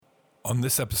On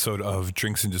this episode of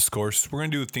Drinks and Discourse, we're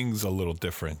going to do things a little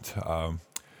different.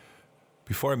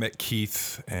 Before I met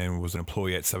Keith and was an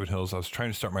employee at Seven Hills, I was trying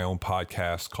to start my own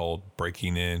podcast called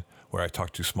Breaking In, where I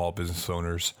talk to small business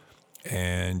owners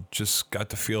and just got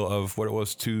the feel of what it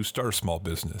was to start a small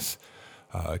business.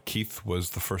 Keith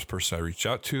was the first person I reached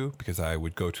out to because I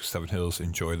would go to Seven Hills,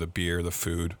 enjoy the beer, the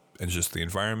food, and just the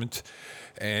environment.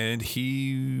 And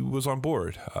he was on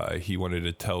board. He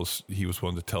was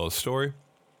willing to tell a story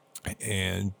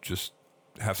and just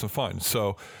have some fun.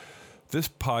 So this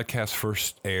podcast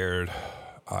first aired,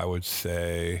 I would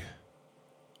say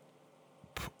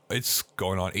it's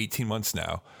going on 18 months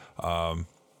now. I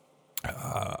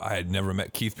had never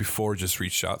met Keith before, just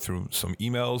reached out through some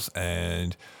emails,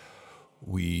 and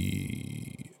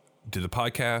we did the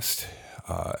podcast,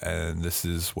 and this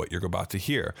is what you're about to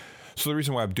hear. So the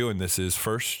reason why I'm doing this is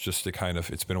first, just to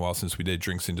it's been a while since we did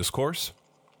Drinks and Discourse.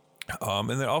 And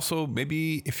then also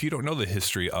maybe if you don't know the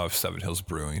history of Seven Hills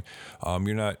Brewing,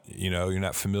 you're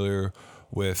not familiar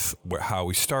with how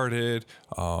we started.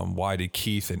 Why did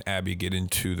Keith and Abby get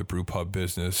into the brew pub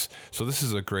business? So this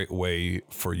is a great way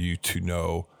for you to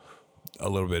know a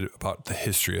little bit about the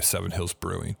history of Seven Hills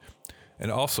Brewing.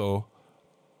 And also,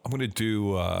 I'm going to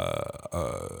do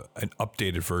an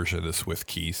updated version of this with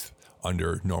Keith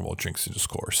under normal Drinks and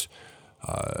Discourse.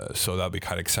 So that'll be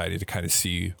kind of exciting to kind of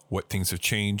see what things have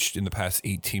changed in the past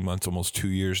 18 months, almost 2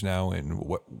 years now, and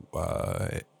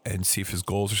and see if his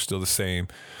goals are still the same,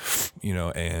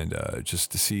 and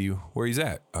just to see where he's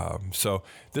at. So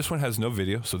this one has no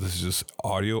video, so this is just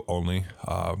audio only.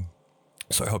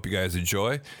 So I hope you guys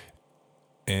enjoy,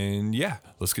 and yeah,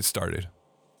 let's get started.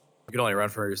 You can only run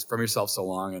from yourself so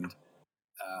long, and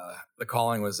the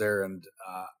calling was there, and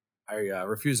I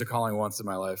refused a calling once in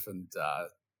my life, and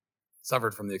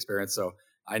suffered from the experience. So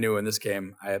I knew when this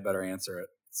came, I had better answer it.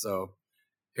 So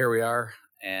here we are,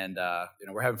 and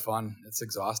we're having fun. It's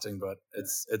exhausting, but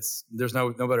there's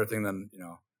no better thing than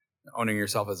owning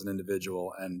yourself as an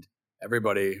individual, and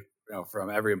everybody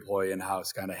from every employee in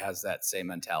house kind of has that same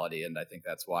mentality, and I think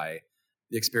that's why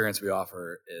the experience we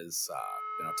offer is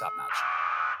top notch.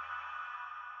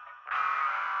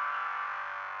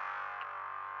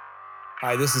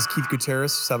 Hi, this is Keith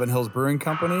Gutierrez, Seven Hills Brewing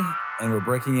Company, and we're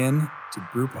breaking in to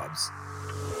brew pubs.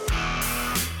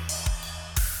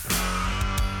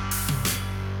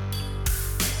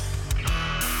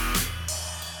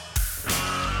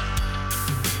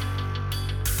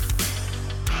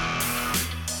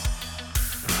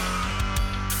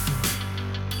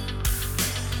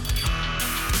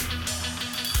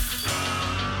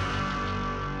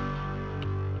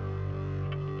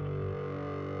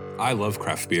 I love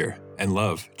craft beer, and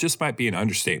love just might be an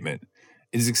understatement.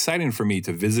 It is exciting for me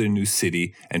to visit a new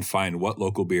city and find what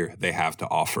local beer they have to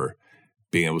offer.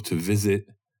 Being able to visit,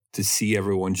 to see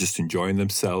everyone just enjoying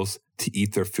themselves, to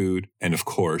eat their food, and of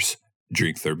course,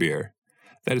 drink their beer.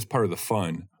 That is part of the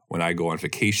fun when I go on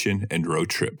vacation and road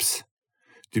trips.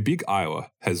 Dubuque,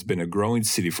 Iowa has been a growing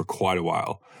city for quite a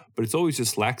while, but it's always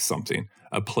just lacked something,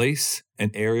 a place,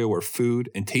 an area where food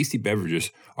and tasty beverages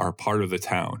are a part of the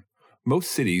town.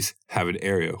 Most cities have an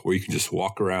area where you can just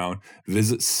walk around,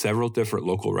 visit several different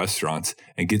local restaurants,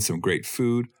 and get some great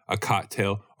food, a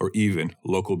cocktail, or even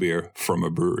local beer from a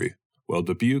brewery. Well,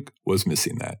 Dubuque was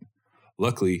missing that.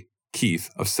 Luckily, Keith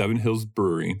of Seven Hills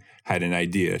Brewing had an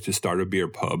idea to start a beer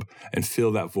pub and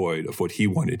fill that void of what he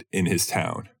wanted in his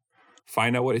town.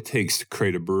 Find out what it takes to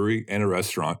create a brewery and a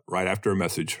restaurant right after a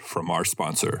message from our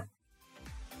sponsor.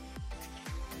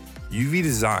 UV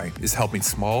Design is helping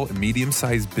small and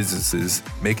medium-sized businesses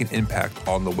make an impact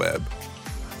on the web.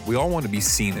 We all want to be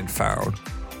seen and found.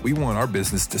 We want our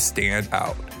business to stand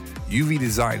out. UV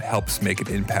Design helps make an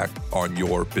impact on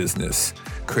your business,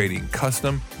 creating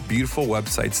custom, beautiful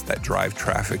websites that drive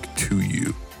traffic to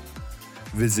you.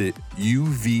 Visit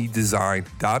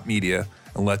uvdesign.media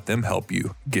and let them help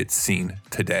you get seen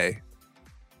today.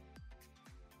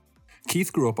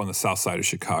 Keith grew up on the south side of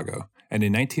Chicago. And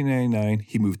in 1999,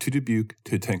 he moved to Dubuque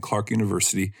to attend Clark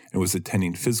University and was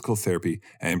attending physical therapy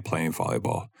and playing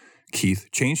volleyball. Keith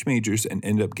changed majors and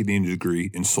ended up getting a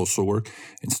degree in social work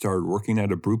and started working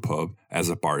at a brew pub as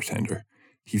a bartender.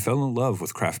 He fell in love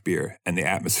with craft beer and the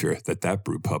atmosphere that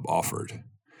brew pub offered.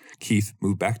 Keith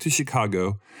moved back to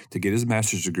Chicago to get his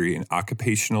master's degree in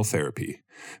occupational therapy.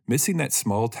 Missing that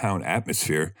small town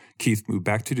atmosphere, Keith moved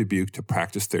back to Dubuque to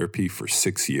practice therapy for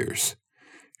 6 years.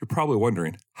 You're probably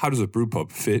wondering, how does a brew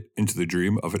pub fit into the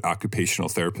dream of an occupational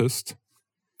therapist?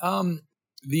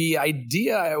 The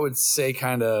idea, I would say,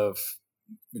 kind of,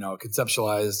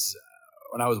 conceptualized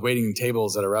when I was waiting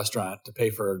tables at a restaurant to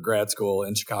pay for grad school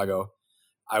in Chicago.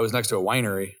 I was next to a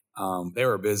winery, They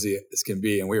were busy as can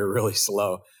be, and we were really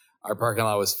slow. Our parking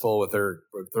lot was full with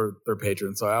their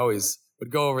patrons, so I always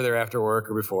would go over there after work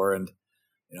or before, and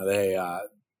they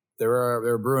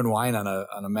were brewing wine on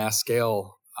a mass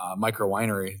scale, micro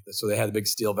winery. So they had big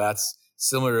steel vats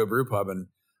similar to a brew pub, and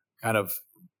kind of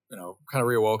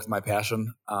reawoke my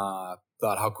passion.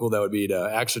 Thought how cool that would be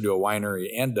to actually do a winery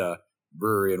and a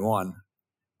brewery in one.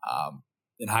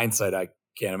 In hindsight, I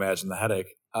can't imagine the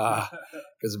headache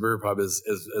because a brew pub is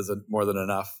more than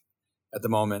enough at the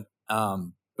moment.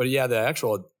 But yeah, the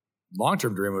actual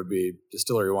long-term dream would be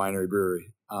distillery, winery,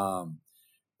 brewery.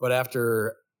 But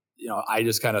after, I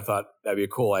just kind of thought that'd be a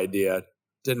cool idea.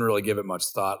 Didn't really give it much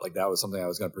thought. Like that was something I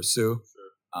was going to pursue.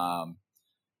 Sure.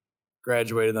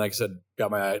 Graduated, and like I said, got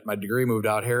my degree, moved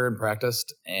out here and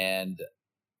practiced, and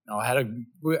I had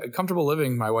a comfortable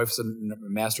living. My wife's a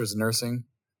master's in nursing.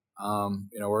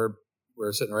 We're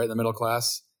sitting right in the middle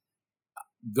class.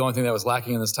 The only thing that was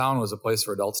lacking in this town was a place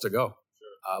for adults to go.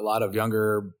 Sure. A lot of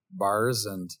younger bars,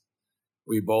 and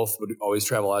we both would always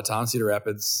travel out of town, Cedar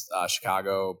Rapids,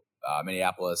 Chicago,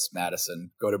 Minneapolis, Madison,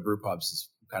 go to brew pubs is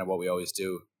kind of what we always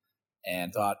do.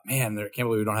 And thought, man, I can't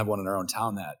believe we don't have one in our own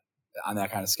town on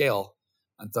that kind of scale.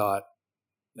 And thought,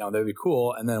 that'd be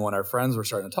cool. And then when our friends were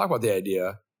starting to talk about the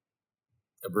idea,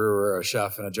 a brewer, a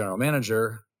chef, and a general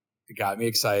manager, it got me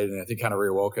excited, and I think kind of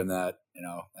reawoken that,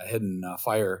 a hidden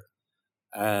fire.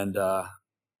 And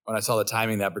when I saw the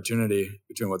timing, the opportunity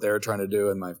between what they were trying to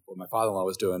do and what my father-in-law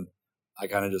was doing, I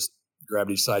kind of just grabbed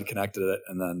each side, connected it,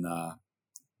 and then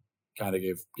kind of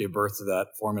gave birth to that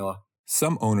formula.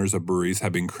 Some owners of breweries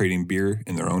have been creating beer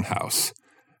in their own house,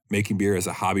 making beer as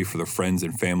a hobby for their friends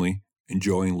and family,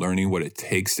 enjoying learning what it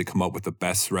takes to come up with the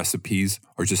best recipes,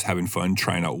 or just having fun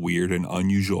trying out weird and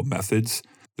unusual methods.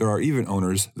 There are even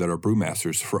owners that are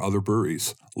brewmasters for other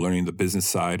breweries, learning the business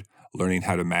side, learning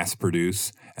how to mass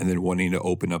produce, and then wanting to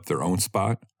open up their own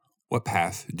spot. What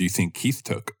path do you think Keith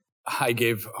took? I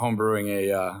gave home brewing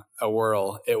a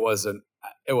whirl. It wasn't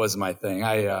my thing.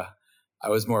 I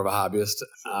was more of a hobbyist.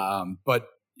 But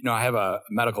I have a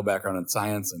medical background in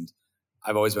science, and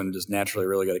I've always been just naturally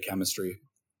really good at chemistry.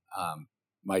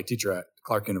 My teacher at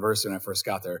Clark University, when I first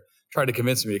got there, tried to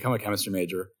convince me to become a chemistry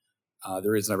major. The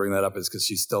reason I bring that up is because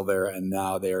she's still there, and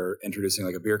now they're introducing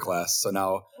like a beer class. So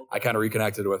now I kind of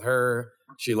reconnected with her.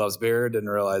 She loves beer. Didn't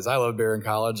realize I love beer in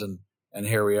college, and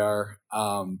here we are.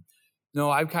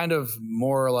 I've kind of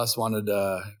more or less wanted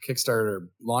to kickstart or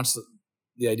launch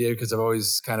the idea because I've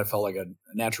always kind of felt like a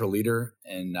natural leader,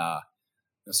 and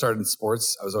started in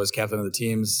sports. I was always captain of the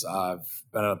teams. I've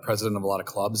been a president of a lot of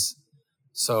clubs.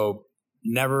 So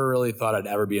never really thought I'd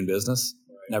ever be in business.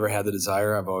 Never had the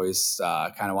desire. I've always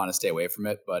kind of want to stay away from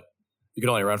it, but you can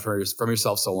only run from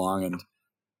yourself so long. And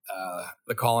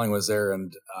the calling was there,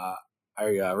 and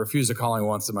I refused a calling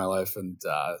once in my life, and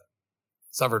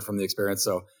suffered from the experience.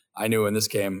 So I knew when this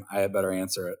came, I had better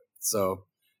answer it. So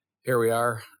here we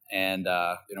are, and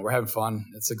we're having fun.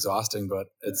 It's exhausting, but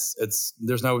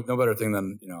there's no better thing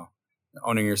than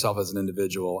owning yourself as an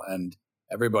individual, and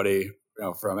everybody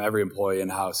from every employee in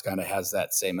house kind of has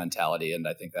that same mentality, and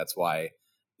I think that's why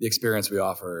the experience we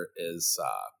offer is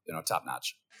top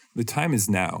notch. The time is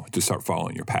now to start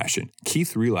following your passion.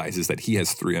 Keith realizes that he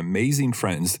has 3 amazing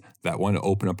friends that want to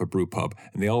open up a brew pub,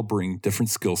 and they all bring different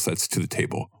skill sets to the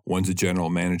table. One's a general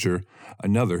manager,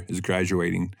 another is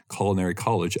graduating culinary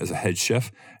college as a head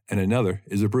chef, and another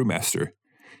is a brewmaster.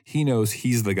 He knows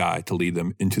he's the guy to lead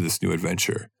them into this new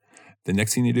adventure. The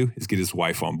next thing to do is get his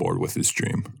wife on board with his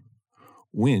dream.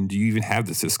 When do you even have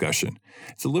this discussion?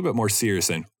 It's a little bit more serious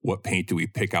than what paint do we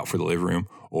pick out for the living room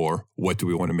or what do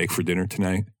we want to make for dinner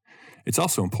tonight. It's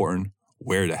also important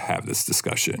where to have this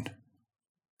discussion.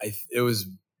 It was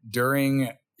during,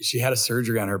 she had a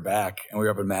surgery on her back, and we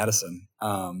were up in Madison.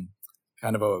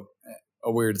 Kind of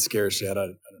a weird scare. She had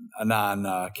a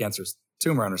non-cancerous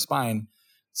tumor on her spine.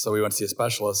 So we went to see a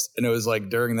specialist, and it was like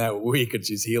during that week and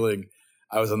she's healing,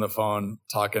 I was on the phone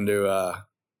talking to,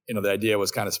 the idea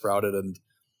was kind of sprouted, and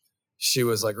she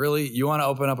was like, really, you want to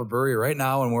open up a brewery right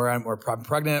now? And we're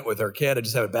pregnant with our kid. I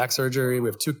just had a back surgery. We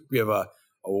have a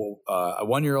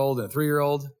 1-year-old and a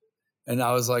 3-year-old. And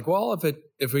I was like, well,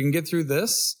 if we can get through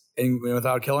this and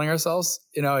without killing ourselves,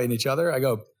 and each other, I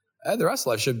go, the rest of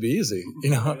life should be easy.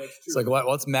 It's like,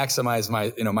 let's maximize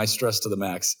my stress to the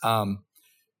max.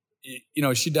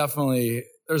 She definitely,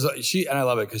 and I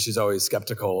love it because she's always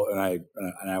skeptical, and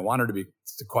I want her to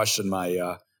question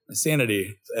my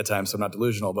sanity at times, so I'm not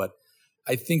delusional, but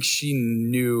I think she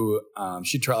knew,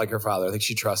 she tried like her father. I think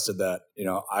she trusted that,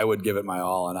 I would give it my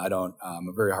all, and I'm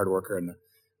a very hard worker, and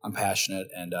I'm passionate,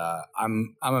 and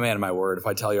I'm a man of my word. If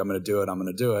I tell you I'm going to do it, I'm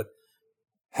going to do it.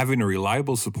 Having a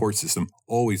reliable support system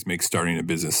always makes starting a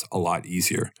business a lot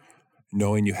easier.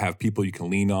 Knowing you have people you can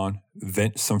lean on,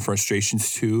 vent some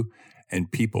frustrations to,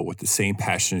 and people with the same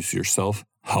passion as yourself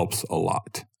helps a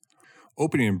lot.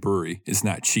 Opening a brewery is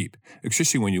not cheap,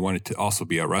 especially when you want it to also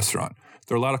be a restaurant.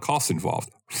 There are a lot of costs involved,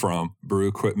 from brew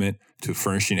equipment to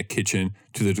furnishing a kitchen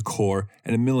to the decor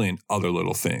and a million other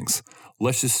little things.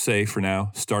 Let's just say for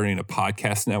now, starting a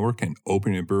podcast network and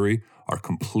opening a brewery are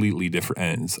completely different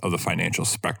ends of the financial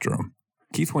spectrum.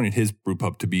 Keith wanted his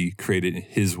brewpub to be created in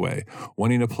his way,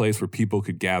 wanting a place where people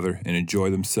could gather and enjoy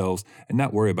themselves and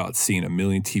not worry about seeing a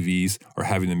million TVs or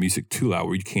having the music too loud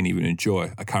where you can't even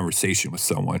enjoy a conversation with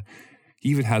someone. He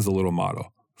even has a little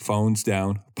motto, phones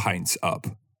down, pints up.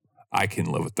 I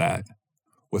can live with that.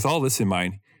 With all this in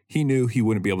mind, he knew he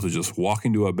wouldn't be able to just walk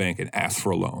into a bank and ask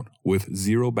for a loan. With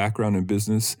zero background in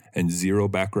business and zero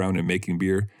background in making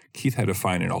beer, Keith had to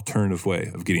find an alternative way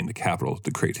of getting the capital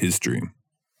to create his dream.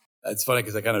 It's funny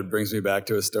because it kind of brings me back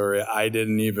to a story. I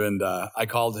didn't even, I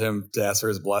called him to ask for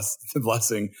his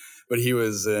blessing, but he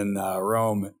was in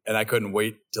Rome and I couldn't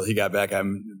wait till he got back.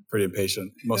 I'm pretty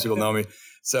impatient. Most people know me.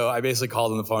 So I basically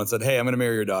called him on the phone and said, hey, I'm going to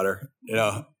marry your daughter.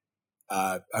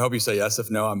 I hope you say yes.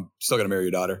 If no, I'm still going to marry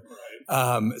your daughter.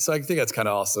 Right. So I think that's kind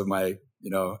of also my,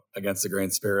 against the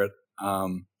grain spirit.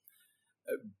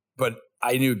 But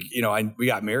I knew, we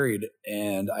got married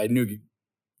and I knew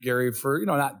Gary for,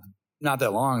 not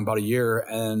that long, about a year.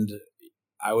 And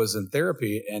I was in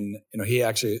therapy and, he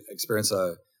actually experienced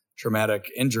a traumatic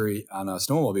injury on a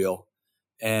snowmobile.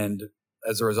 And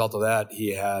as a result of that,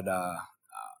 he had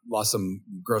lost some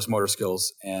gross motor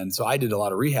skills. And so I did a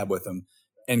lot of rehab with him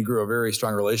and grew a very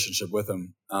strong relationship with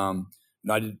him.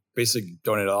 I did basically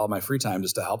donated all my free time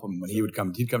just to help him when he'd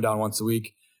come down once a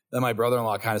week. Then my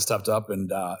brother-in-law kind of stepped up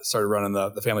and started running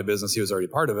the family business. He was already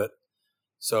part of it.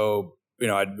 So,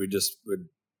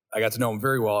 I got to know him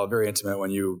very well, very intimate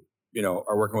when you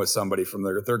are working with somebody from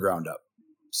their ground up.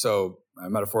 So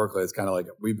metaphorically, it's kind of like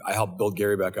I helped build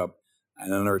Gary back up.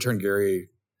 And then in return, Gary,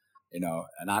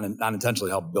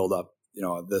 non-intentionally helped build up,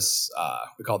 this,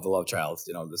 we call it the love child,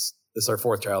 this is our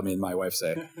fourth child, me and my wife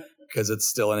say, because it's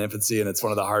still in infancy and it's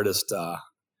one of the hardest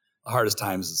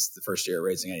times is the first year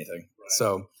raising anything. Right.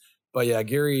 So, but yeah,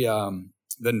 Gary,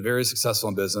 been very successful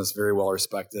in business, very well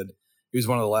respected. He was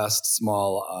one of the last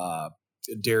small,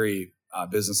 dairy,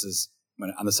 businesses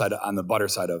on the butter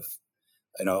side of,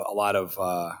 a lot of,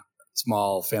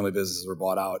 small family businesses were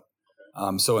bought out.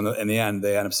 So in the end,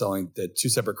 they ended up selling the two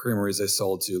separate creameries they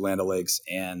sold to Land O'Lakes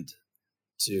and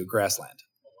to Grassland.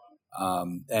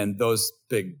 And those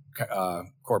big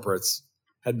corporates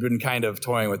had been kind of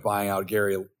toying with buying out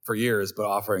Gary for years, but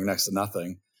offering next to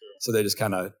nothing. Sure. So they just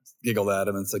kind of giggled at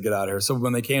him and said, get out of here. So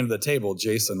when they came to the table,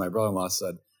 Jason, my brother-in-law,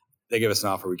 said, they gave us an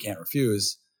offer we can't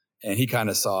refuse. And he kind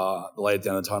of saw the light at the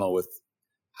end of the tunnel with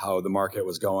how the market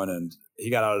was going, and he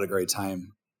got out at a great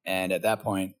time. And at that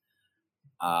point,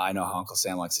 I know how Uncle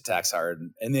Sam likes to tax hard.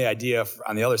 And the idea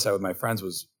on the other side with my friends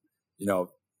was,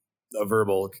 a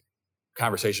verbal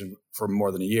conversation for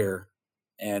more than a year.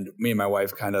 And me and my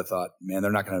wife kind of thought, man,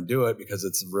 they're not going to do it because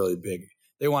it's really big.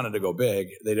 They wanted to go big.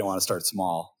 They didn't want to start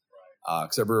small.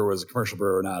 Because their brewer was a commercial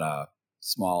brewer, not a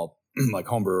small like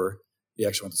home brewer. He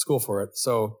actually went to school for it.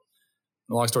 So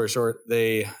long story short,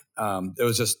 I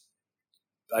just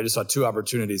saw two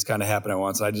opportunities kind of happen at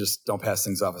once. I just don't pass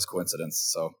things off as coincidence.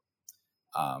 So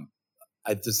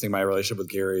I just think my relationship with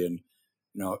Gary and,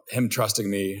 him trusting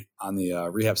me on the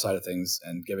rehab side of things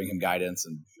and giving him guidance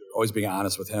and always being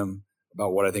honest with him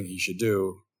about what I think he should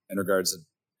do in regards to,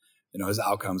 his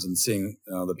outcomes and seeing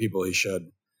the people he should.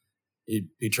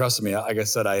 He trusted me. Like I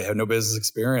said, I have no business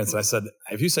experience. And I said,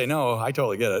 if you say no, I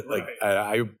totally get it. Right.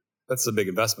 Like that's a big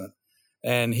investment.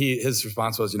 And his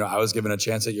response was, I was given a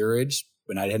chance at your age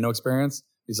when I had no experience.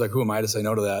 He's like, who am I to say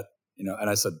no to that? And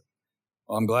I said,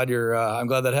 well, I'm glad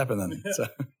that happened then. So.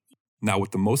 Now,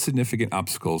 with the most significant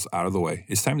obstacles out of the way,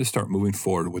 it's time to start moving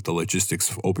forward with the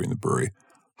logistics of opening the brewery.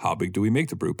 How big do we make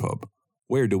the brew pub?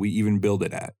 Where do we even build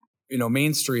it at?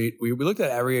 Main Street, we looked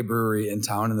at every brewery in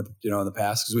town in the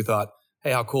past because we thought,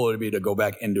 hey, how cool would it be to go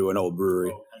back into an old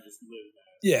brewery?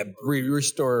 Yeah,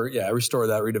 restore that,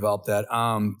 redevelop that.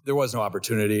 There was no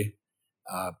opportunity.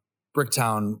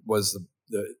 Bricktown was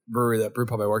the brewery, that brew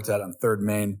pub I worked at on 3rd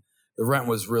Main. The rent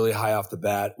was really high off the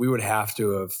bat. We would have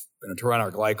to have, to run our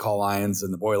glycol lines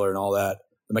and the boiler and all that,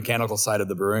 the mechanical side of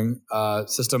the brewing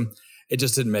system, it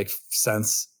just didn't make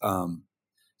sense.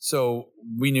 So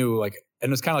we knew and it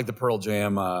was kind of like the Pearl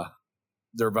Jam,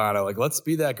 Nirvana, let's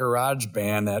be that garage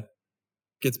band that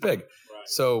gets big. Right.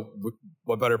 So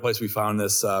what better place we found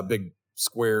this big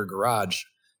square garage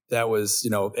that was,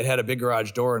 it had a big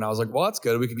garage door, and I was like, well, that's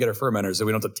good. We could get our fermenters so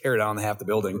we don't have to tear down half the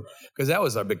building, because that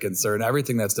was our big concern.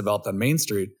 Everything that's developed on Main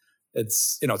Street,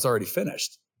 it's already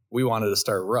finished. We wanted to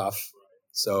start rough.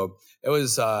 So it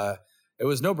was no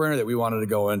brainer that we wanted to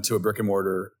go into a brick and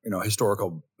mortar,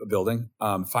 historical building.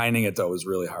 Finding it though was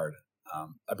really hard.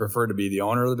 I prefer to be the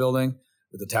owner of the building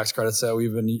with the tax credits that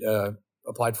we've been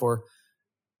applied for.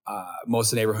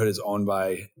 Most of the neighborhood is owned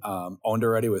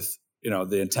already with,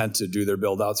 the intent to do their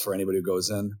build outs for anybody who goes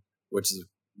in, which is,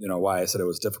 why I said it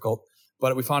was difficult.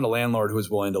 But we found a landlord who was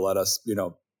willing to let us,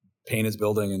 paint his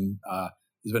building, and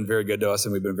he's been very good to us,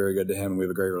 and we've been very good to him, and we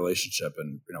have a great relationship.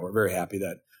 And, we're very happy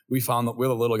that we're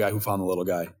the little guy who found the little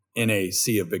guy in a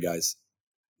sea of big guys.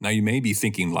 Now you may be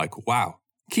thinking like, wow,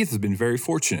 Keith has been very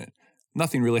fortunate.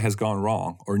 Nothing really has gone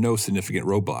wrong or no significant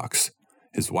roadblocks.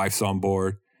 His wife's on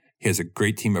board. He has a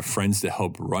great team of friends to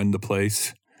help run the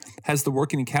place, has the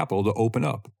working capital to open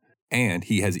up, and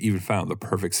he has even found the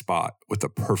perfect spot with the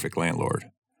perfect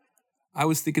landlord. I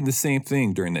was thinking the same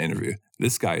thing during the interview.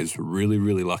 This guy is really,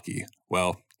 really lucky.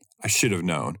 Well, I should have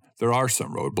known. There are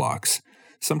some roadblocks.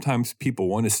 Sometimes people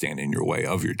want to stand in your way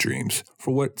of your dreams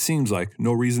for what seems like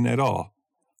no reason at all.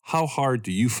 How hard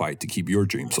do you fight to keep your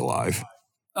dreams alive?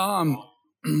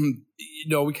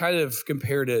 We kind of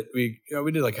compared it. We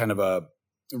did like kind of a,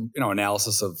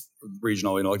 analysis of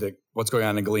regional, looked at what's going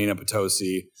on in Galena,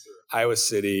 Potosi, Iowa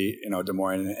City, Des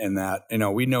Moines, and that,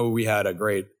 we know we had a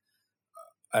great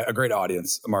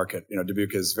audience, a market.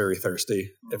 Dubuque is very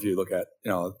thirsty. If you look at,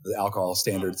 the alcohol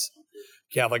standards,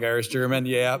 Catholic, Irish, German.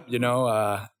 Yeah.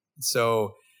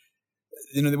 So,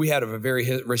 we had a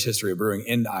very rich history of brewing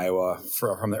in Iowa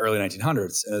from the early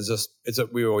 1900s. And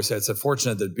we always say it's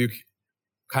unfortunate that Dubuque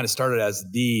kind of started as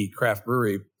the craft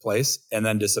brewery place and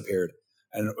then disappeared.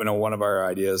 And, one of our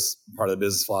ideas, part of the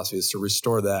business philosophy, is to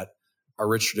restore our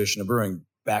rich tradition of brewing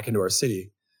back into our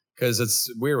city. Because it's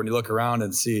weird when you look around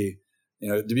and see,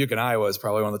 Dubuque and Iowa is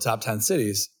probably one of the top 10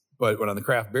 cities, but when on the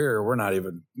craft beer, we're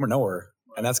nowhere.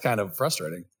 And that's kind of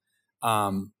frustrating.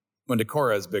 When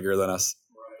Decorah is bigger than us.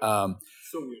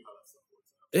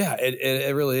 Yeah,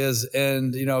 it really is.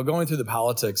 And, going through the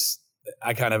politics,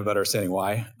 I kind of have a better understanding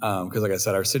why. Because like I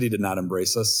said, our city did not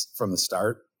embrace us from the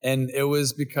start. And it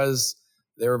was because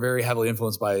they were very heavily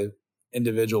influenced by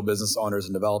individual business owners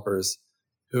and developers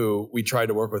who we tried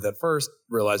to work with at first,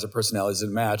 realized their personalities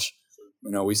didn't match.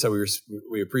 We said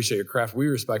we appreciate your craft. We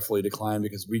respectfully declined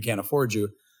because we can't afford you.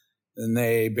 And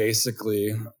they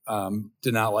basically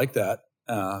did not like that.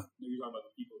 You're talking about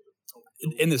the people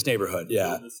in this neighborhood,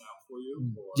 yeah. In the South for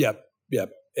you?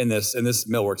 Yep. In this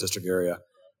Millwork District area,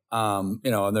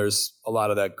 and there's a lot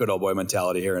of that good old boy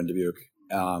mentality here in Dubuque.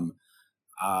 I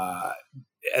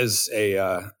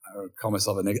call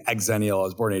myself an exennial. I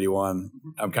was born in 81.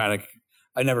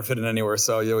 I never fit in anywhere.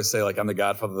 So you always say like I'm the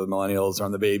godfather of the millennials or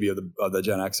I'm the baby of the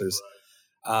Gen Xers.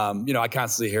 I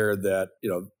constantly hear that,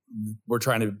 we're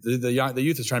trying to, the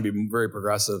youth is trying to be very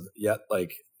progressive, yet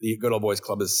like the good old boys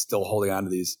club is still holding on to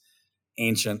these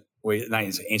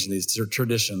these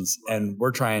traditions, and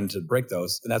we're trying to break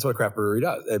those. And that's what a craft brewery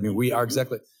does. I mean, we are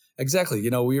exactly.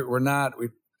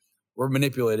 We're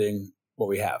manipulating what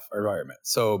we have, our environment.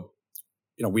 So,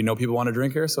 we know people want to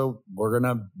drink here, so we're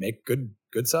going to make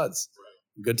good suds,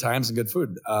 good times and good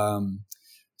food.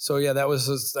 So yeah, that was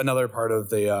just another part of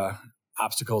the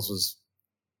obstacles was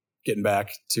getting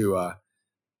back to,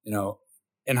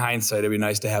 in hindsight, it'd be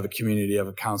nice to have a community of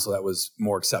a council that was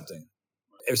more accepting,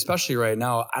 especially right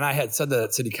now. And I had said that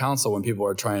at city council when people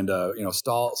were trying to,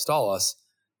 stall us.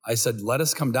 I said, let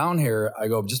us come down here. I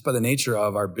go, just by the nature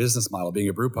of our business model being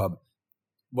a brew pub,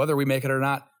 whether we make it or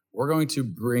not, we're going to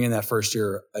bring in that first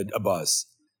year a buzz.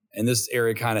 And this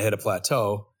area kind of hit a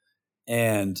plateau.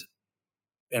 And,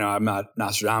 I'm not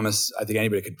Nostradamus. I think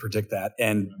anybody could predict that.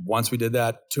 And once we did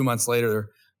that, 2 months later,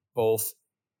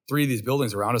 three of these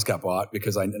buildings around us got bought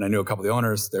because I knew a couple of the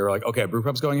owners. They were like, okay, brew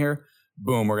pub's going here.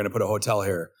 Boom, we're going to put a hotel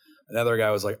here. Another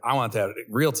guy was like, I want that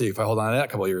realty. If I hold on to that a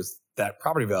couple of years, that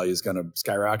property value is going to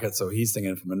skyrocket. So he's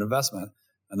thinking from an investment.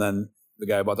 And then the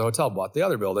guy who bought the hotel bought the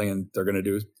other building, and they're going to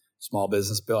do small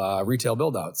business retail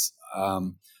build outs.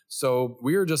 So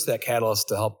we were just that catalyst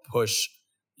to help push,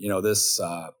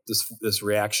 this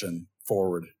reaction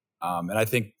forward. And I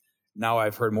think now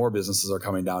I've heard more businesses are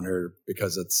coming down here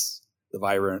because it's the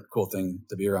vibrant, cool thing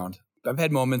to be around. I've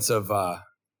had moments of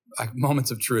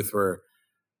truth where,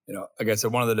 like I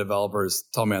said, one of the developers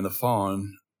told me on the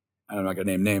phone, I'm not going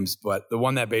to name names, but the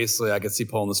one that basically I could see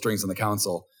pulling the strings in the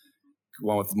council,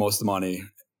 one with most of the money,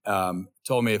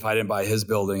 told me if I didn't buy his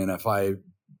building and if I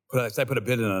put a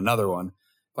bid in another one,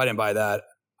 if I didn't buy that,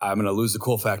 I'm going to lose the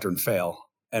cool factor and fail.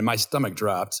 And my stomach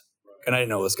dropped. and I didn't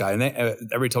know this guy, and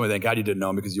everybody told me, thank God you didn't know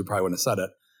him because you probably wouldn't have said it.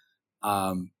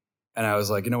 And I was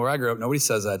like, where I grew up, nobody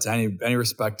says that to any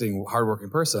respecting, hardworking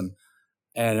person.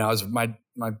 And I was my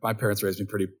parents raised me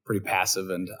pretty passive,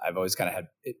 and I've always kind of had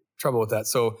trouble with that.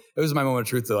 So it was my moment of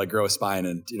truth to like grow a spine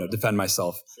and defend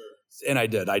myself. Sure. And I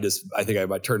did. I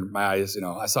think I turned my eyes.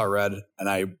 I saw red, and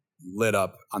I lit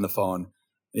up on the phone.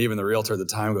 And even the realtor at the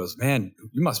time goes, "Man,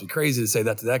 you must be crazy to say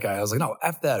that to that guy." I was like, "No,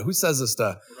 F that. Who says this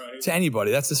to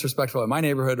anybody? That's disrespectful." In my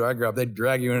neighborhood where I grew up, they'd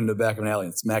drag you into the back of an alley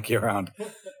and smack you around.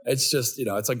 It's just,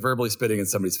 it's like verbally spitting in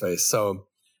somebody's face. So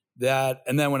that,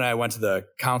 and then when I went to the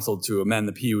council to amend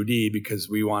the PUD because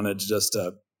we wanted to just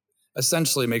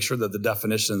essentially make sure that the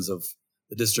definitions of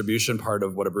the distribution part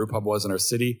of what a brew pub was in our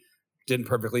city didn't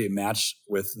perfectly match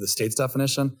with the state's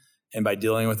definition. And by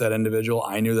dealing with that individual,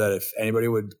 I knew that if anybody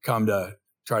would come to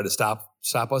try to stop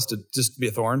us, to just be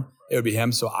a thorn, it would be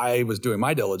him. So I was doing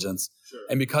my diligence. Sure.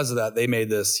 And because of that, he made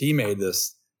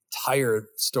this entire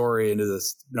story into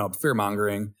this, fear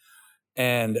mongering.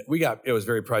 And it was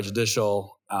very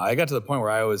prejudicial. I got to the point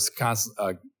where I was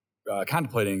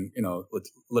contemplating,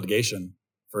 litigation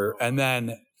and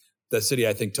then the city,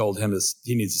 I think, told him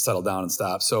he needs to settle down and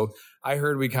stop. So I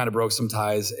heard we kind of broke some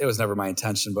ties. It was never my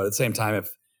intention, but at the same time, if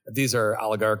these are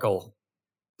oligarchical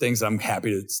things, I'm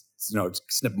happy to,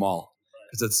 snip them all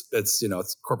because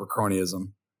it's corporate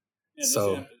cronyism. Yeah,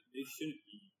 so they shouldn't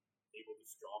be able to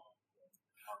stop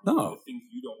the things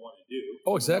you don't want to do.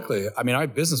 Oh, exactly. I mean, our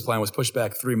business plan was pushed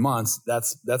back 3 months.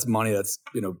 That's money that's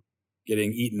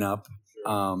getting eaten up.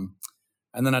 Sure.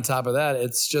 And then on top of that,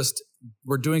 it's just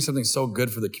we're doing something so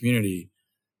good for the community.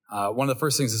 One of the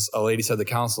first things a lady said to the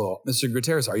council, "Mr.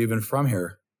 Gutierrez, are you even from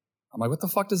here?" I'm like, "What the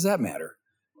fuck does that matter?"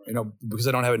 Because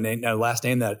I don't have a last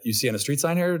name that you see on a street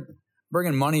sign here,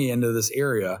 bringing money into this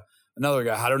area. Another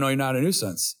guy, "How do I know you're not a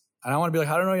nuisance?" And I want to be like,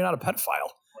 "How do I know you're not a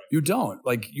pedophile?"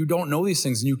 Right. You don't know these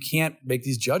things, and you can't make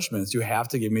these judgments. You have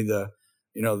to give me the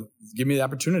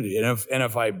opportunity. And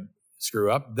if I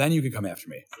screw up, then you can come after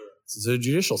me. Sure. It's a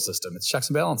judicial system. It's checks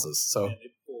and balances. So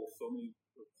they pull so many,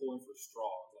 they're pulling for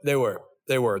straws.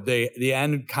 They were. The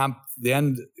end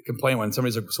complaint when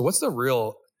somebody's like, "So what's the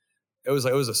real?" It was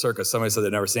a circus. Somebody said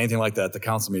they'd never seen anything like that at the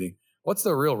council meeting. What's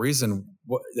the real reason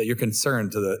that you're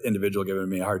concerned to the individual giving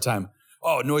me a hard time?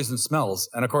 "Oh, noise and smells."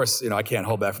 And of course, I can't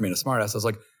hold back from being a smartass. I was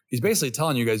like, he's basically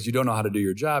telling you guys you don't know how to do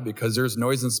your job because there's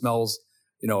noise and smells,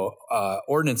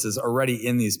 ordinances already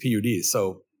in these PUDs.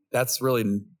 So that's really,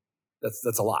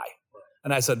 that's a lie. Right.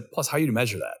 And I said, plus, how do you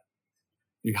measure that?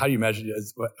 How do you measure?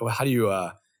 How do you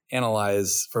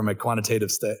analyze from a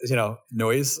quantitative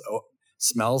noise,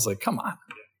 smells? Like, come on.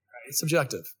 It's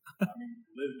subjective. I mean,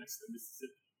 you live next to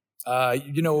Mississippi.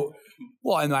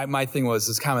 Well, and my thing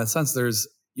was common sense.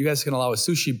 You guys can allow a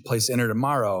sushi place in here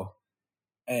tomorrow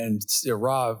and a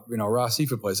raw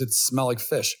seafood place. It smell like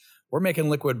fish. We're making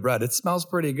liquid bread. It smells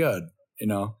pretty good.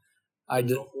 I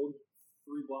did. A whole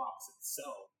 3 blocks that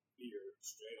sell beer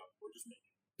straight up. We're just making.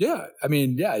 Yeah. I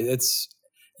mean, yeah,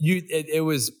 it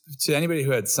was to anybody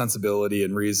who had sensibility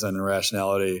and reason and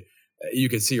rationality, you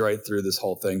could see right through this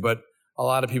whole thing. But a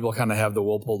lot of people kind of have the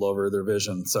wool pulled over their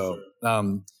vision. So,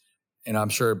 and I'm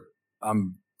sure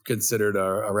I'm considered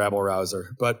a rabble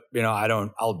rouser, but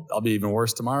I'll be even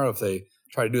worse tomorrow if they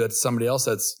try to do that to somebody else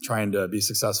that's trying to be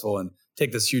successful and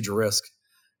take this huge risk.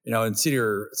 In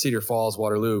Cedar Falls,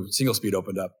 Waterloo, Single Speed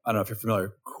opened up. I don't know if you're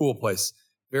familiar. Cool place.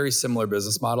 Very similar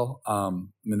business model.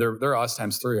 They're us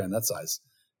times 3 on that size.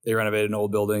 They renovated an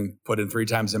old building, put in 3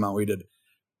 times the amount we did.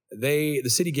 The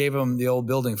city gave them the old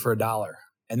building for $1.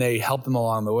 And they helped them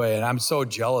along the way. And I'm so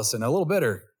jealous and a little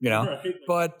bitter, Right.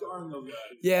 But darn those guys.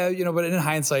 Yeah, but in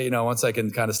hindsight, once I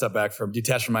can kind of step back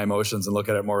detach from my emotions and look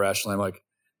at it more rationally, I'm like,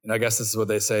 I guess this is what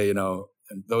they say, and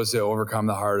those who overcome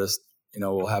the hardest,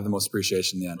 will have the most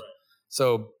appreciation in the end. Right.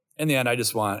 So in the end, I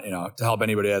just want, to help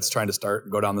anybody that's trying to start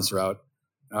and go down this route.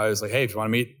 I was like, hey, if you want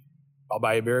to meet, I'll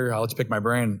buy you a beer. I'll let you pick my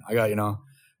brain. I got,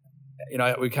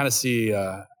 we kind of see,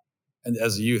 and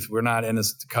as a youth, we're not in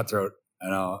this cutthroat,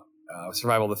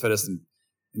 survival of the fittest and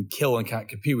kill and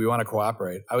compete. We want to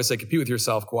cooperate. I would say compete with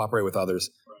yourself, cooperate with others.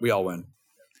 We all win.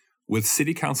 With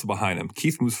city council behind him,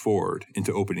 Keith moves forward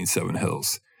into opening Seven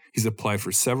Hills. He's applied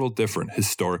for several different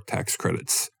historic tax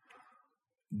credits.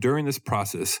 During this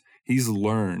process, he's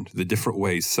learned the different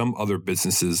ways some other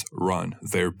businesses run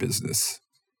their business.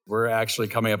 We're actually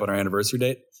coming up on our anniversary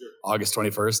date, August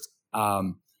 21st.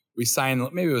 We signed,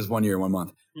 maybe it was 1 year, 1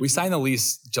 month. We signed the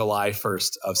lease July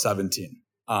 1st of 17.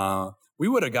 We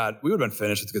would have been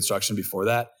finished with construction before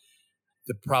that.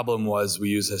 The problem was we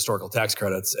use historical tax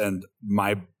credits, and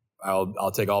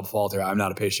I'll take all the fault here. I'm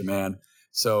not a patient man.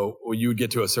 So you would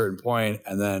get to a certain point,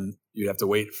 and then you'd have to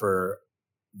wait for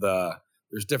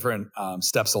there's different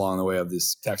steps along the way of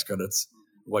these tax credits,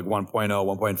 like 1.0,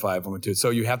 1.5, 1.2. So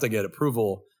you have to get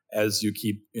approval as you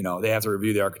keep, they have to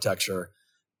review the architecture,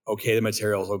 okay the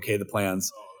materials, okay the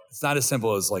plans. It's not as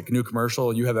simple as like new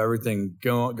commercial. You have everything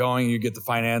going, you get the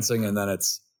financing, and then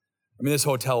this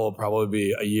hotel will probably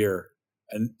be a year,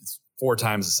 and it's 4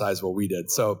 times the size of what we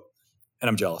did. So, and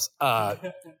I'm jealous.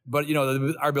 But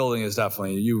our building is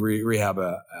definitely, you rehab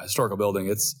a historical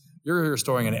building. You're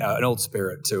restoring an old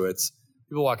spirit to it.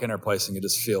 People walk in our place and you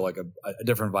just feel like a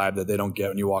different vibe that they don't get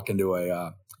when you walk into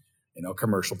a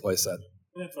commercial place.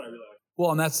 That's what I really like.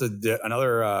 Well, and that's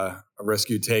another risk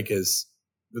you take is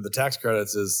with the tax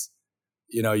credits is,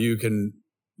 you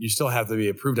still have to be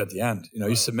approved at the end.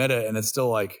 You submit it and it's still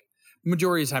like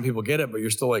majority of the time people get it, but you're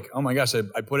still like, oh my gosh,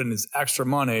 I put in this extra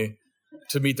money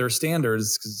to meet their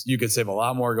standards because you could save a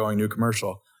lot more going new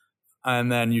commercial.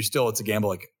 And then it's a gamble.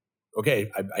 Like,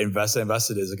 okay, I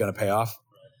invested. Is it going to pay off?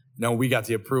 No, we got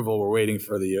the approval. We're waiting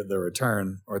for the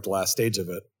return or at the last stage of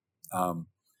it.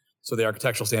 So the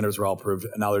architectural standards were all approved,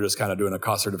 and now they're just kind of doing a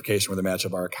cost certification where they match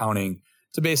up our accounting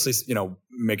to basically,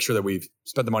 make sure that we've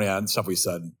spent the money on stuff we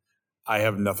said. I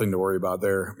have nothing to worry about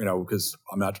there, because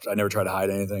I never try to hide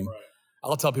anything. Right.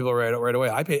 I'll tell people right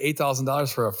away, I paid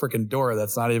 $8,000 for a freaking door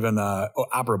that's not even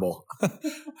operable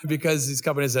because these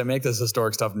companies that make this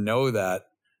historic stuff know that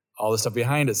all the stuff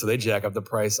behind it, so they jack up the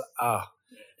price.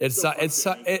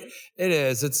 It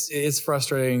is. It's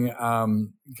frustrating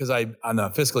because on the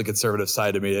fiscally conservative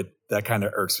side of me, that kind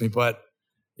of irks me. But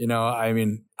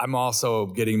I'm also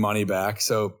getting money back.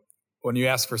 So when you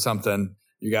ask for something,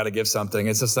 you got to give something.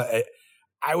 It's just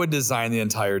I would design the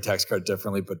entire tax credit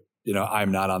differently, but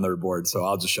I'm not on their board, so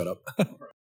I'll just shut up.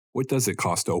 What does it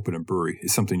cost to open a brewery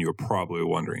is something you're probably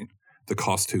wondering. The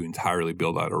cost to entirely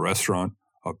build out a restaurant,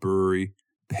 a brewery,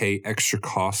 pay extra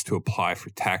costs to apply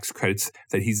for tax credits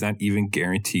that he's not even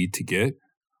guaranteed to get?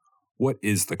 What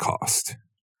is the cost?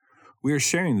 We are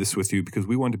sharing this with you because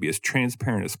we want to be as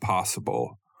transparent as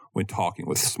possible when talking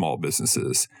with small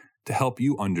businesses to help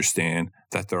you understand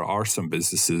that there are some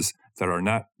businesses that are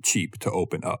not cheap to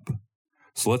open up.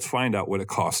 So let's find out what it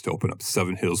costs to open up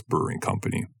Seven Hills Brewing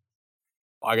Company.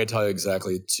 I got to tell you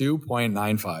exactly,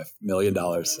 $2.95 million.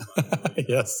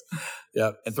 Yes.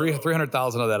 Yeah. And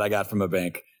 300,000 of that I got from a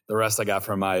bank. The rest I got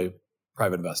from my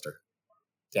private investor.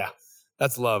 Yeah.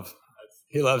 That's love.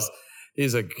 And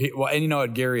you know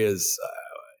what? Gary is,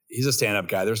 he's a stand-up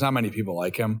guy. There's not many people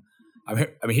like him.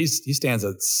 He stands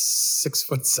at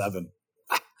 6'7".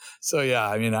 So yeah,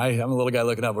 I'm a little guy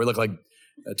looking up. We look like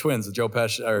twins, Joe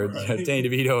Pesci or Danny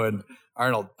DeVito and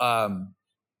Arnold.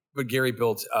 But Gary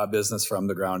built a business from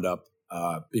the ground up,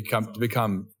 to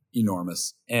become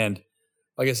enormous. And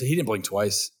like I said, he didn't blink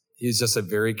twice. He's just a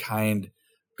very kind,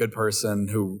 good person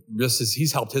who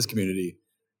he's helped his community.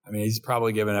 He's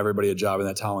probably given everybody a job in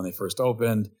that town when they first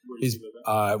opened. He's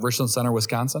Richland Center,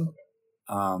 Wisconsin.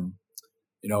 Even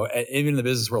in the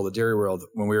business world, the dairy world,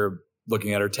 when we were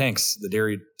looking at our tanks, the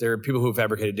dairy people who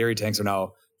fabricated dairy tanks are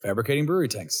now fabricating brewery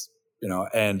tanks.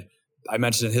 And I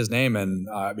mentioned his name, and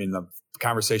the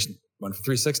conversation went for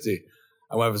 360.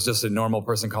 I was just a normal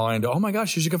person calling, oh my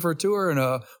gosh, you should come for a tour,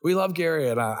 and we love Gary.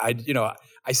 And I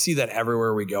see that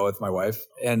everywhere we go with my wife,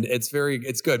 and it's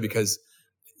good because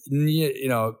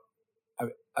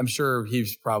I'm sure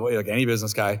he's probably, like any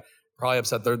business guy, probably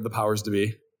upset the powers to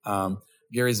be.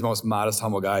 Gary's the most modest,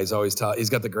 humble guy. He's always he's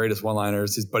got the greatest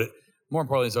one-liners. But more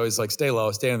importantly, he's always like, stay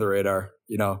low, stay under the radar.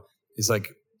 He's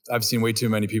like, I've seen way too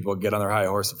many people get on their high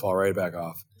horse and fall right back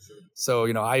off. So,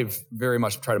 I've very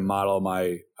much tried to model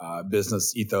my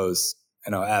business ethos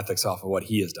and ethics off of what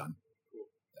he has done. Yeah.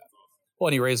 Well,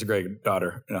 and he raised a great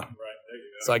daughter. Right.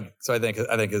 So I think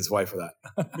his wife for that.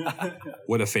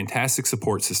 What a fantastic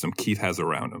support system Keith has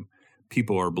around him.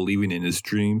 People are believing in his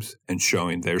dreams and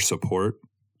showing their support.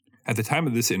 At the time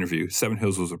of this interview, Seven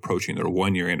Hills was approaching their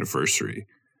 1-year anniversary.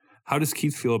 How does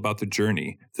Keith feel about the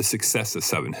journey, the success of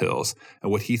Seven Hills,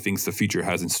 and what he thinks the future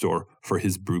has in store for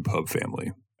his brew pub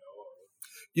family?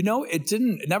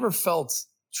 It never felt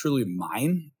truly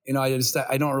mine. I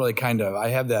don't really I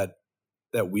have that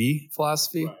we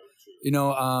philosophy. Right.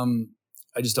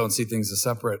 I just don't see things as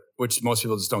separate, which most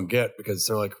people just don't get because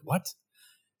they're like, what?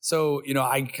 So,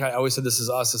 I always said this is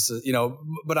us,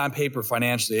 but on paper,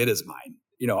 financially, it is mine,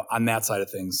 on that side of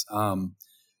things.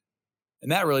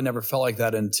 And that really never felt like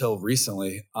that until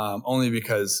recently, only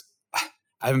because I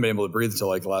haven't been able to breathe until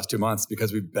like the last 2 months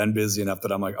because we've been busy enough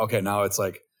that I'm like, okay, now it's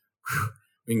like,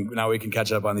 now we can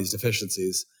catch up on these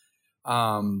deficiencies.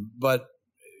 But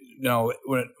when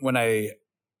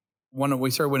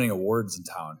we started winning awards in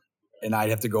town, and I'd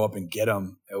have to go up and get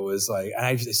them. It was like, and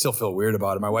I still feel weird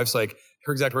about it. My wife's like,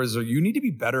 her exact words are, you need to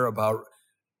be better about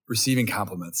receiving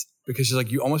compliments, because she's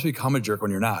like, you almost become a jerk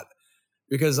when you're not.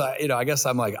 Because I guess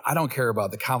I'm like, I don't care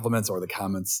about the compliments or the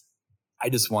comments. I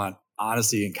just want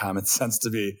honesty and common sense to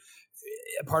be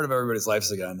a part of everybody's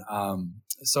lives again.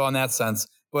 So in that sense,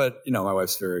 but my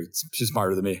wife's she's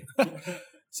smarter than me.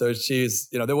 So she's,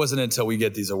 there wasn't until we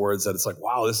get these awards that it's like,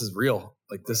 wow, this is real.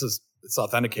 Like it's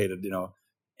authenticated,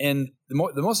 And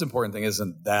the most important thing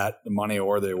isn't that the money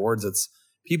or the awards. It's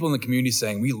people in the community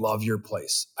saying, we love your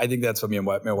place. I think that's what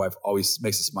my wife always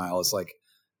makes us smile. It's like,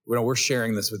 we're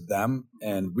sharing this with them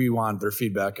and we want their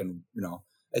feedback. And,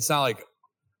 it's not like,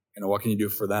 what can you do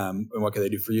for them and what can they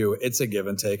do for you? It's a give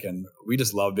and take. And we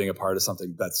just love being a part of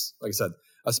something that's, like I said,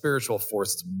 a spiritual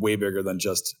force that's way bigger than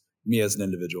just me as an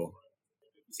individual.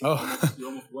 You're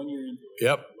almost 1 year into it.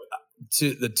 Yep.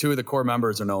 The two of the core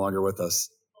members are no longer with us.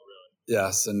 Oh, really?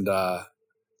 Yes. And the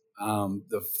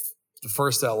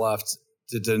first that left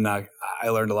did not, I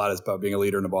learned a lot about being a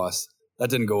leader and a boss. That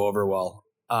didn't go over well.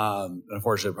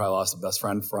 Unfortunately, I probably lost a best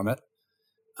friend from it.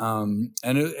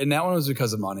 And that one was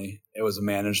because of money. It was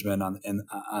management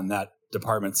on that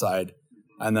department side.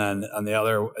 And then on the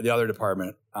other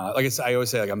department, like I always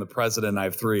say, like I'm the president, I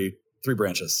have three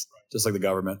branches, just like the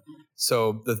government.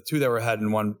 So the two that were head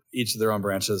in each of their own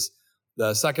branches.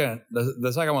 The second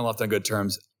one left on good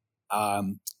terms.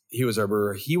 He was our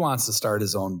brewer. He wants to start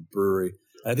his own brewery.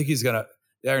 And I think the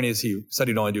irony is he said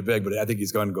he'd only do big, but I think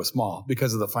he's going to go small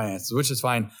because of the finances, which is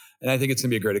fine. And I think it's going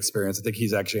to be a great experience. I think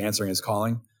he's actually answering his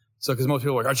calling. So, because most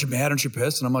people are like, aren't you mad? Aren't you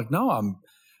pissed? And I'm like, no,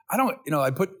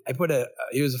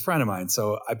 he was a friend of mine.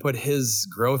 So I put his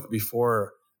growth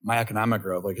before my economic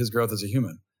growth, like his growth as a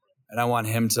human. And I want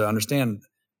him to understand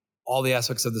all the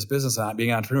aspects of this business and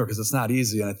being an entrepreneur, because it's not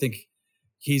easy. And I think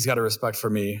he's got a respect for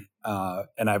me,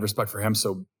 and I have respect for him.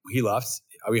 So he left,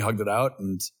 we hugged it out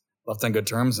and left on good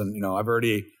terms. And, I've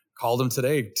already called him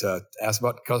today to ask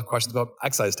about questions about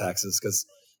excise taxes, because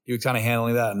he was kind of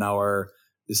handling that. And now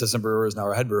the assistant brewer is now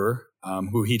our head brewer,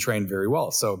 who he trained very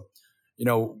well. So,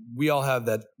 we all have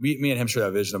that. Me and him share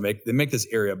that vision to make this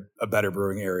area a better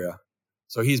brewing area.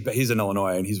 So he's in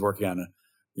Illinois and he's working on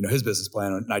his business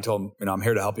plan. And I told him, I'm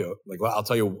here to help you. Like, well, I'll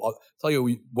tell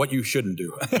you what you shouldn't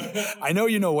do. I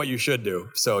know what you should do.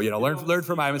 So, learn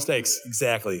from my mistakes.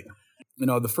 Exactly.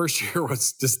 The first year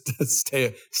was just to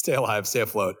stay alive, stay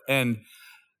afloat. And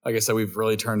like I said, we've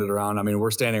really turned it around. I mean,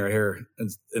 we're standing right here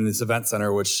in this event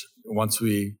center, which once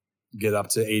we get up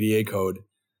to ADA code,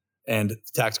 and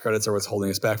tax credits are what's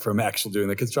holding us back from actually doing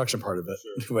the construction part of it,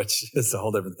 sure. Which is a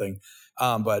whole different thing.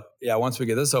 But yeah, once we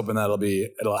get this open,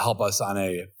 it'll help us on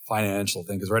a financial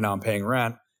thing. Because right now I'm paying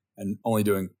rent and only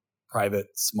doing private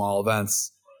small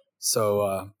events.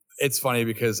 So it's funny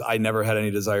because I never had any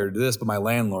desire to do this, but my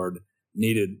landlord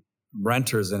needed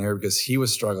renters in here because he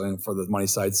was struggling for the money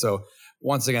side. So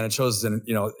once again, it shows in,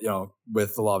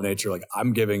 with the law of nature, like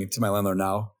I'm giving to my landlord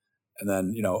now, and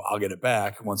then, I'll get it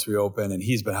back once we open, and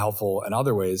he's been helpful in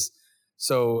other ways.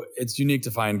 So it's unique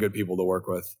to find good people to work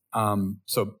with.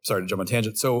 So sorry to jump on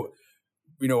tangent. So,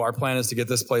 our plan is to get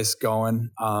this place going,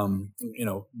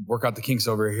 work out the kinks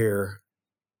over here.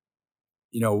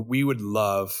 We would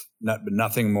love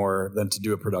nothing more than to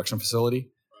do a production facility,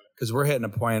 because we're hitting a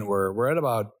point where we're at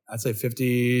about, I'd say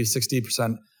 50,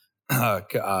 60%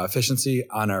 efficiency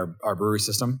on our brewery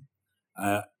system.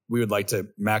 We would like to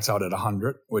max out at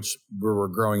 100, which we're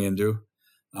growing into.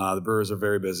 The brewers are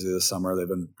very busy this summer. They've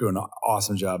been doing an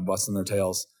awesome job busting their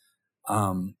tails.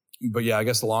 But yeah, I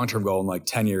guess the long-term goal in like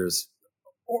 10 years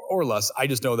or less, I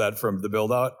just know that from the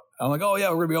build out. I'm like, oh yeah,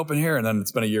 we're going to be open here. And then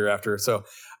it's been a year after. So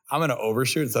I'm going to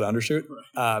overshoot instead of undershoot.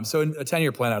 So in a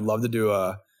 10-year plan, I'd love to do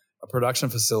a production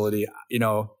facility.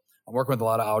 I'm working with a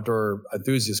lot of outdoor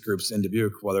enthusiast groups in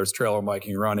Dubuque, whether it's trail or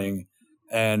biking, running.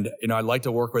 And, I'd like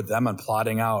to work with them on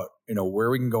plotting out, where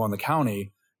we can go in the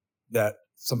county that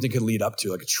something could lead up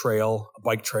to, like a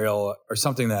bike trail or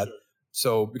something that,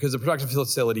 so because the production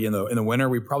facility in the winter,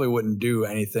 we probably wouldn't do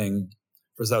anything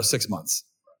for those 6 months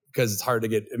because it's hard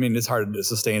to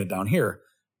sustain it down here.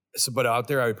 So, but out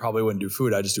there, I probably wouldn't do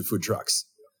food. I just do food trucks.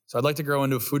 So I'd like to grow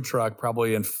into a food truck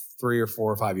probably in 3 or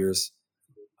 4 or 5 years.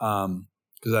 Because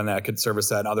then I could service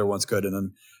that and other ones could, and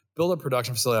then build a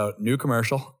production facility out, new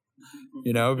commercial,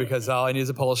 because all I need is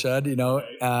a pull shed,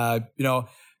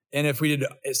 and if we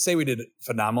did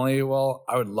phenomenally well,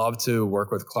 I would love to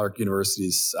work with Clark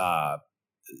University's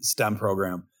STEM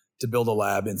program to build a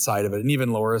lab inside of it. And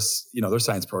even Loris, their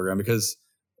science program, because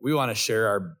we want to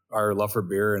share our love for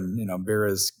beer and, beer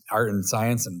is art and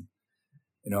science and,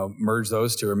 merge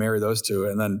those two or marry those two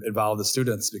and then involve the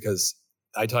students, because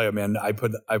I tell you, man, I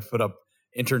put up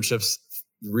internships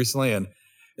recently, and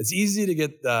it's easy to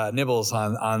get nibbles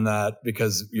on that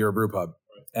because you're a brew pub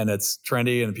and it's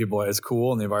trendy and it's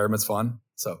cool and the environment's fun.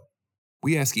 So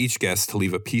we ask each guest to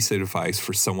leave a piece of advice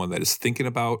for someone that is thinking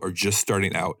about or just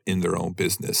starting out in their own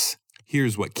business.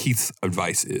 Here's what Keith's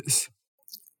advice is.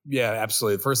 Yeah,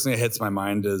 absolutely. The first thing that hits my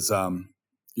mind is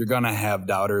you're going to have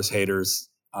doubters, haters,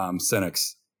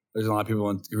 cynics. There's a lot of people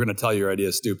who are going to tell you your idea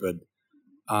is stupid.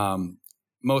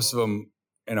 Most of them,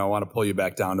 want to pull you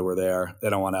back down to where they are. They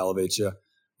don't want to elevate you.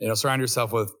 Surround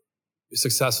yourself with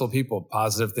successful people,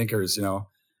 positive thinkers,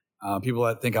 people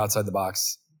that think outside the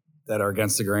box, that are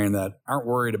against the grain, that aren't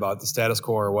worried about the status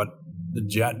quo or what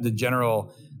the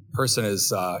general person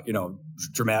is,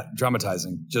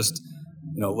 dramatizing. Just,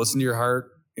 listen to your heart,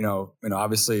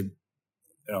 obviously,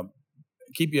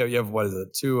 keep you have, what is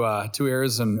it? Two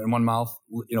ears and one mouth,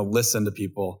 listen to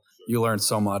people. You learn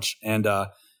so much. And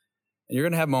you're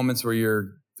going to have moments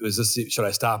where should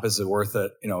I stop? Is it worth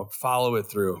it? Follow it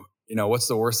through. What's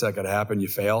the worst that could happen? You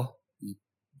fail.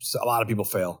 A lot of people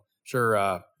fail.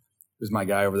 Sure. Who's my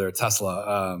guy over there at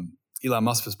Tesla? Elon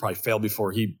Musk has probably failed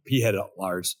before he hit it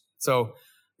large. So,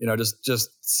 just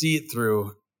see it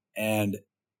through and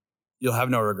you'll have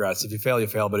no regrets. If you fail, you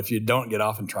fail. But if you don't get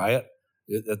off and try it,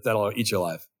 that'll eat you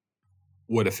alive.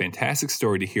 What a fantastic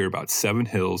story to hear about Seven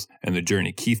Hills and the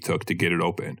journey Keith took to get it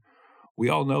open. We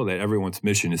all know that everyone's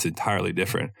mission is entirely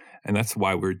different, and that's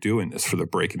why we're doing this for the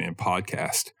Breaking In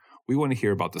podcast. We want to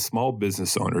hear about the small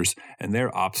business owners and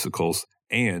their obstacles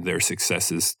and their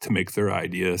successes to make their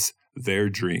ideas, their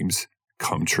dreams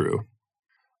come true.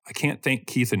 I can't thank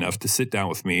Keith enough to sit down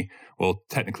with me, well,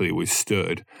 technically we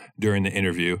stood, during the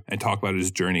interview and talk about his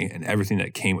journey and everything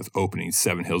that came with opening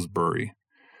Seven Hills Brewery.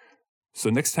 So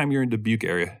next time you're in Dubuque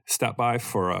area, stop by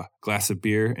for a glass of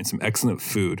beer and some excellent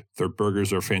food. Their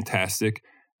burgers are fantastic,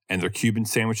 and their Cuban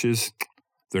sandwiches,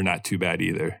 they're not too bad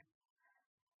either.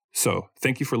 So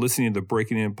thank you for listening to the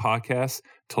Breaking In podcast.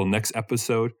 Till next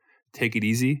episode, take it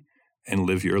easy and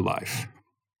live your life.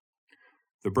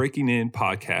 The Breaking In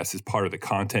podcast is part of the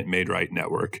Content Made Right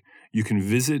network. You can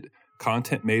visit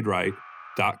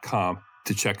contentmaderight.com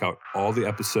to check out all the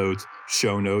episodes,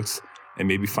 show notes, and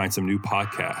maybe find some new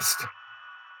podcasts.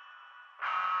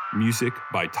 Music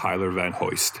by Tyler Van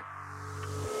Hoist.